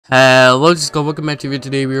Hello, just go welcome back to the video.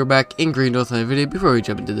 Today we are back in Greenville with another video. Before we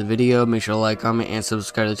jump into the video, make sure to like, comment, and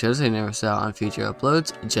subscribe to the channel so you never miss out on future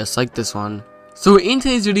uploads, just like this one. So in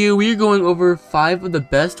today's video, we are going over 5 of the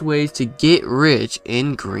best ways to get rich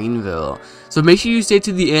in Greenville. So make sure you stay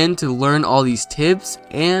to the end to learn all these tips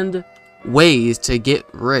and ways to get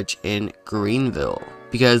rich in Greenville,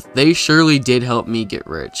 because they surely did help me get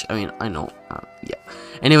rich. I mean, I know, yeah.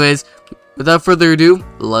 Anyways, without further ado,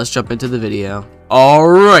 let's jump into the video.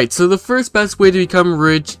 Alright, so the first best way to become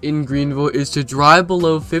rich in Greenville is to drive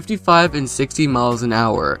below 55 and 60 miles an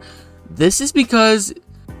hour. This is because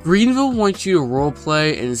Greenville wants you to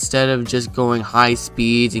roleplay instead of just going high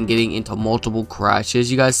speeds and getting into multiple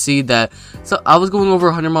crashes. You guys see that? So I was going over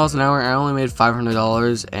 100 miles an hour and I only made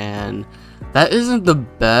 $500, and that isn't the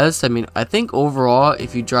best. I mean, I think overall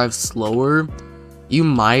if you drive slower, you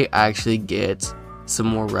might actually get some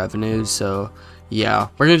more revenue. So yeah,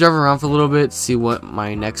 we're gonna drive around for a little bit, see what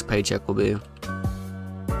my next paycheck will be.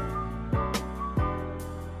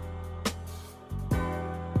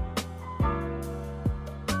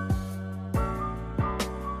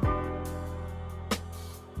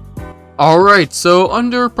 Alright, so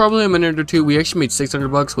under probably a minute or two, we actually made 600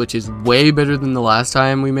 bucks, which is way better than the last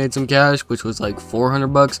time we made some cash, which was like 400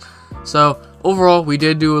 bucks. So overall, we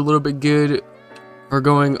did do a little bit good. We're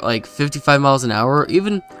going like 55 miles an hour.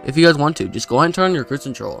 Even if you guys want to, just go ahead and turn on your cruise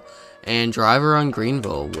control and drive around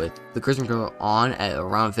Greenville with the cruise control on at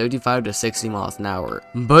around 55 to 60 miles an hour.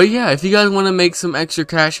 But yeah, if you guys want to make some extra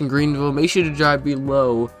cash in Greenville, make sure to drive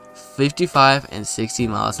below 55 and 60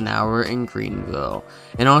 miles an hour in Greenville.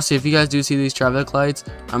 And also, if you guys do see these traffic lights,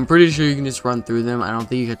 I'm pretty sure you can just run through them. I don't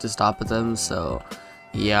think you have to stop at them. So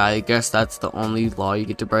yeah, I guess that's the only law you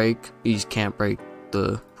get to break. You just can't break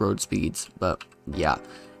the road speeds. But yeah,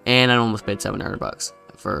 and I almost paid 700 bucks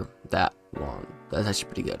for that long. That's actually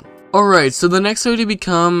pretty good. Alright, so the next way to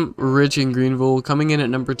become rich in Greenville, coming in at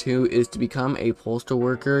number 2, is to become a postal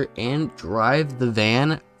worker and drive the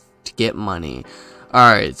van to get money.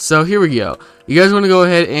 Alright, so here we go. You guys want to go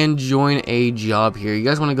ahead and join a job here. You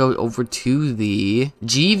guys want to go over to the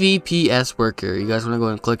GVPS worker. You guys want to go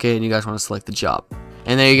and click it, and you guys want to select the job.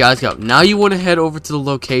 And there you guys go. Now you want to head over to the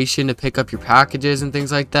location to pick up your packages and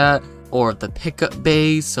things like that, or the pickup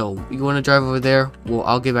bay. So you want to drive over there. Well,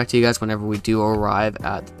 I'll get back to you guys whenever we do arrive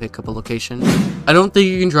at the pickup location. I don't think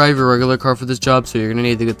you can drive your regular car for this job, so you're gonna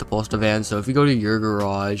need to get the postal van. So if you go to your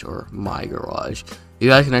garage or my garage, you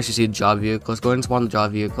guys can actually see the job vehicle. Let's go ahead and spawn the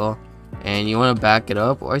job vehicle, and you want to back it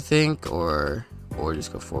up, I think, or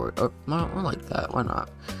just go forward. Oh, I like that. Why not?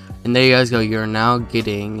 And there you guys go. You're now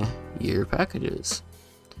getting your packages.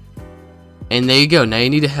 And there you go. Now you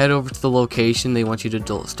need to head over to the location they want you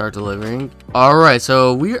to start delivering. Alright,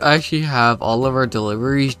 so we actually have all of our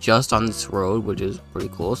deliveries just on this road, which is pretty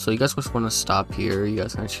cool. So you guys just want to stop here. You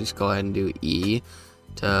guys can actually just go ahead and do E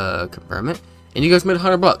to confirm it. And you guys made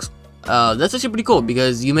 100 bucks. That's actually pretty cool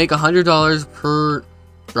because you make $100 per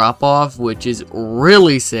drop off, which is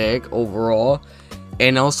really sick overall.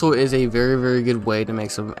 And also is a very good way to make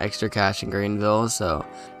some extra cash in Greenville. So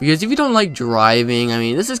because if you don't like driving, I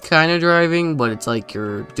mean, this is kind of driving, but it's like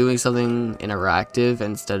you're doing something interactive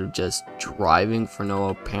instead of just driving for no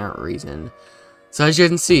apparent reason. So as you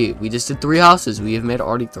can see, we just did 3 houses. We have made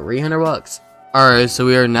already 300 bucks. Alright, so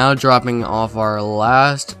we are now dropping off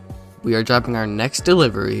we are dropping our next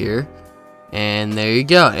delivery here. And there you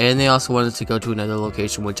go. And they also wanted to go to another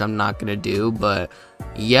location, which I'm not gonna do, but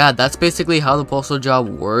yeah, that's basically how the postal job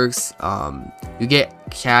works. You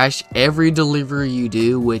get cash every delivery you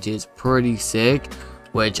do, which is pretty sick.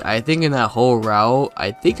 Which I think in that whole route,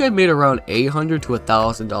 I think I made around $800 to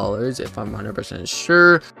 $1,000 if I'm 100%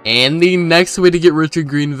 sure. And the next way to get rich in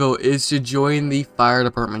Greenville is to join the fire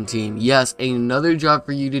department team. Yes, another job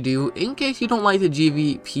for you to do in case you don't like the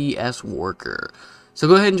GVPS worker. So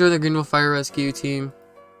go ahead and join the Greenville Fire Rescue team.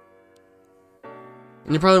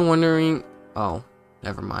 And you're probably wondering, oh,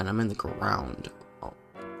 never mind, I'm in the ground. Oh,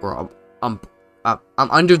 bro, I'm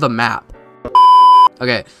under the map.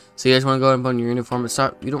 Okay, so you guys want to go ahead and put on your uniform.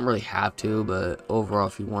 You don't really have to, but overall,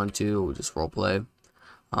 if you want to, we'll just roleplay.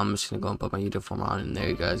 I'm just gonna go and put my uniform on, and there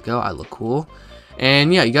you guys go. I look cool.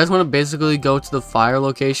 And yeah, you guys want to basically go to the fire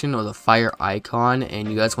location or the fire icon, and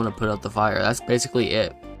you guys want to put out the fire. That's basically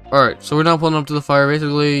it. Alright, so we're now pulling up to the fire.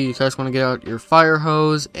 Basically, you guys want to get out your fire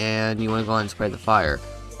hose, and you want to go ahead and spray the fire.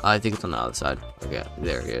 I think it's on the other side. Okay,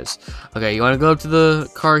 there it is. Okay, you want to go up to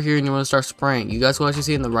the car here, and you want to start spraying. You guys will actually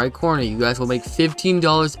see in the right corner, you guys will make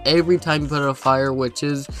 $15 every time you put out a fire, which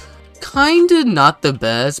is kind of not the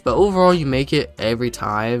best, but overall, you make it every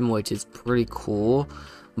time, which is pretty cool.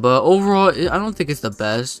 But overall, I don't think it's the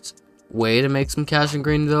best way to make some cash in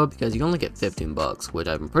Greenville because you only get 15 bucks, which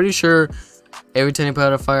I'm pretty sure every time you put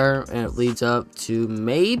out a fire and it leads up to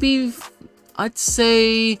maybe, I'd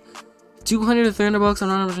say 200 to 300 bucks. I'm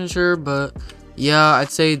not 100% sure, but yeah, I'd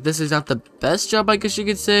say this is not the best job, I guess you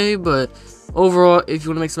could say, but overall, if you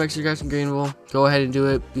want to make some extra cash in Greenville, go ahead and do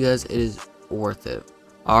it because it is worth it.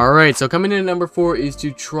 Alright, so coming in at number 4 is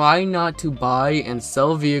to try not to buy and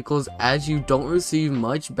sell vehicles as you don't receive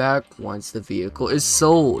much back once the vehicle is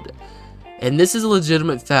sold. And this is a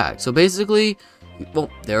legitimate fact. So basically, well,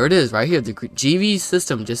 there it is right here. The GV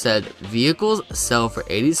system just said vehicles sell for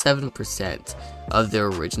 87% of their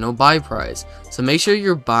original buy price. So make sure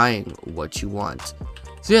you're buying what you want.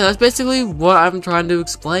 So yeah, that's basically what I'm trying to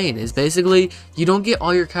explain. Is basically you don't get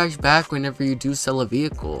all your cash back whenever you do sell a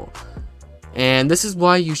vehicle. And this is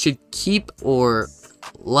why you should keep or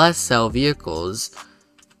less sell vehicles,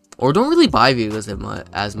 or don't really buy vehicles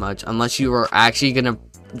as much unless you are actually gonna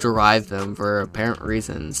drive them for apparent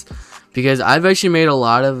reasons. Because I've actually made a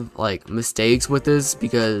lot of like mistakes with this,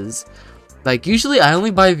 because like usually I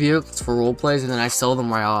only buy vehicles for role plays and then I sell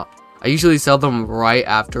them right off. I usually sell them right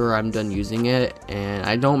after I'm done using it, and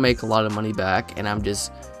I don't make a lot of money back, and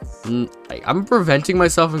I'm preventing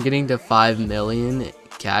myself from getting to 5 million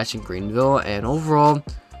cash in Greenville. And overall,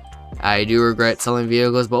 I do regret selling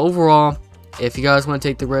vehicles, but overall, if you guys want to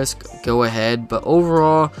take the risk, go ahead. But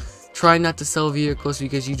overall, try not to sell vehicles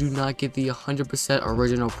because you do not get the 100%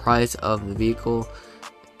 original price of the vehicle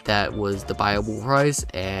that was the buyable price.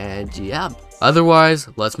 And yeah, otherwise,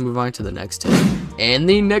 let's move on to the next tip. And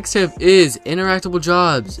the next tip is interactable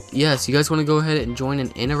jobs. Yes, you guys want to go ahead and join an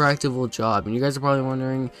interactable job, and you guys are probably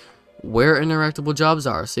wondering where interactable jobs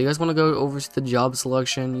are. So you guys want to go over to the job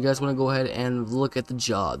selection. You guys want to go ahead and look at the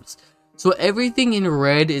jobs. So everything in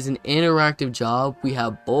red is an interactive job. We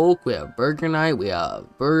have bulk, we have burger night, we have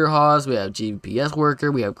burger house, we have GPS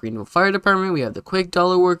worker, we have Greenville Fire Department, we have the quick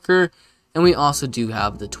dollar worker, and we also do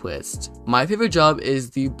have the twist. My favorite job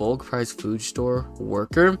is the bulk price food store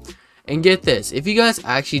worker. And get this, if you guys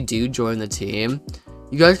actually do join the team,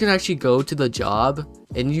 you guys can actually go to the job,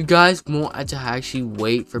 and you guys won't have to actually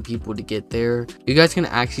wait for people to get there. You guys can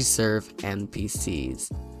actually serve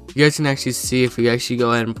NPCs. You guys can actually see, if we actually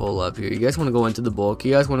go ahead and pull up here, you guys want to go into the bulk,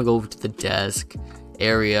 you guys want to go over to the desk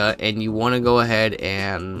area, and you want to go ahead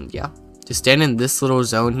and, yeah, just stand in this little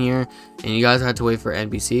zone here, and you guys have to wait for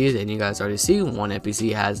NPCs, and you guys already see one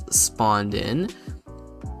NPC has spawned in.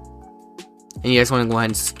 And you guys want to go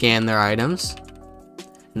ahead and scan their items.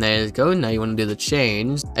 And there you go. Now you want to do the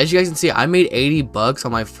change. As you guys can see, I made 80 bucks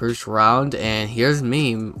on my first round, and here's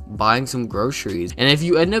me buying some groceries. And if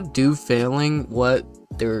you end up failing what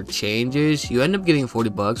their change is, you end up getting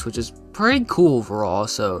 40 bucks, which is pretty cool overall.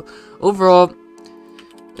 So overall,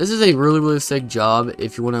 this is a really sick job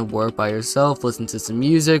if you want to work by yourself, listen to some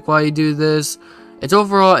music while you do this. It's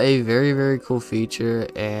overall a very cool feature,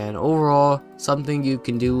 and overall something you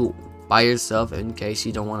can do by yourself in case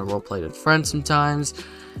you don't want to roleplay with friends sometimes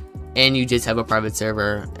and you just have a private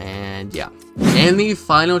server. And yeah, and the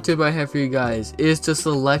final tip I have for you guys is to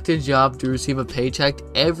select a job to receive a paycheck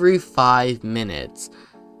every 5 minutes.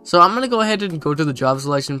 So I'm gonna go ahead and go to the job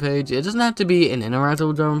selection page. It doesn't have to be an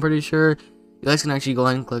interactive job, I'm pretty sure. You guys can actually go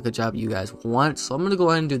ahead and click a job you guys want. So I'm gonna go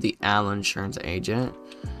ahead and do the Allen insurance agent.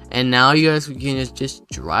 And now you guys can just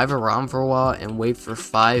drive around for a while and wait for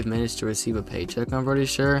 5 minutes to receive a paycheck, I'm pretty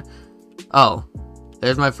sure. Oh,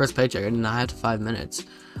 there's my first paycheck. I did not have to 5 minutes.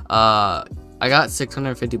 I got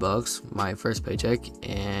 650 bucks, my first paycheck,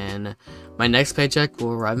 and my next paycheck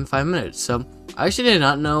will arrive in 5 minutes. So I actually did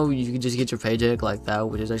not know you could just get your paycheck like that,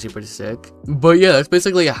 which is actually pretty sick. But yeah, that's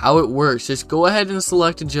basically how it works. Just go ahead and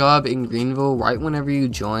select a job in Greenville right whenever you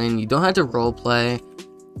join. You don't have to roleplay.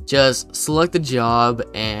 Just select the job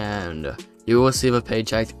and you will receive a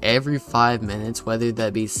paycheck every 5 minutes, whether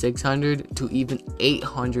that be $600 to even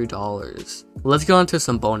 $800. Let's go on to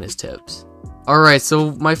some bonus tips. Alright,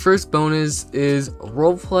 so my first bonus is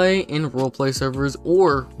roleplay in roleplay servers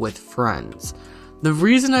or with friends. The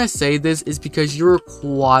reason I say this is because you're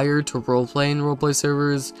required to roleplay in roleplay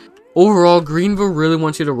servers. Overall, Greenville really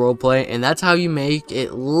wants you to roleplay, and that's how you make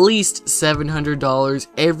at least $700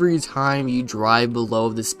 every time you drive below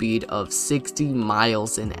the speed of 60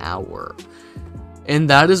 miles an hour. And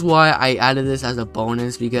that is why I added this as a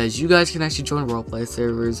bonus, because you guys can actually join roleplay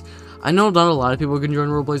servers. I know not a lot of people can join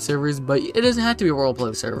roleplay servers, but it doesn't have to be a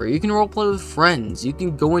roleplay server. You can roleplay with friends. You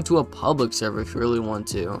can go into a public server if you really want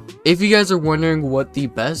to. If you guys are wondering what the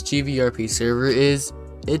best gvrp server is,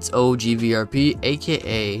 it's gvrp,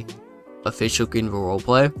 aka official Greenville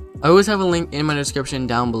Roleplay. I always have a link in my description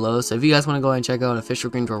down below, so if you guys want to go and check out official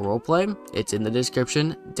Greenville Roleplay, it's in the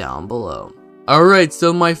description down below. Alright,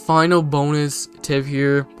 so my final bonus tip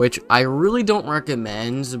here, which I really don't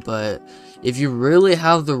recommend, but if you really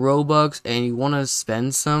have the Robux and you want to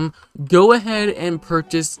spend some, go ahead and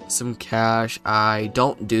purchase some cash. I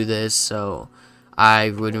don't do this, so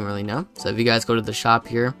I wouldn't really know. So if you guys go to the shop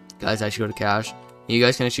here, guys actually go to cash. You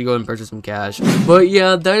guys can actually go and purchase some cash. But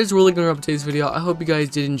yeah, that is really gonna wrap up today's video. I hope you guys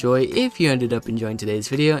did enjoy. If you ended up enjoying today's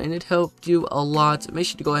video and it helped you a lot, make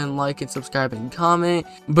sure to go ahead and like and subscribe and comment.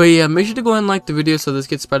 But yeah, make sure to go ahead and like the video so this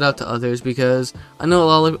gets spread out to others, because I know a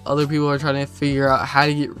lot of other people are trying to figure out how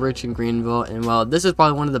to get rich in Greenville, and well, this is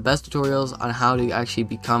probably one of the best tutorials on how to actually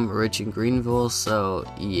become rich in Greenville. So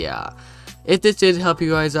yeah, if this did help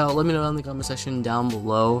you guys out, let me know in the comment section down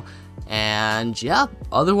below. And yeah,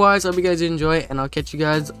 otherwise, I hope you guys did enjoy, and I'll catch you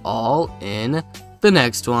guys all in the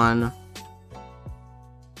next one.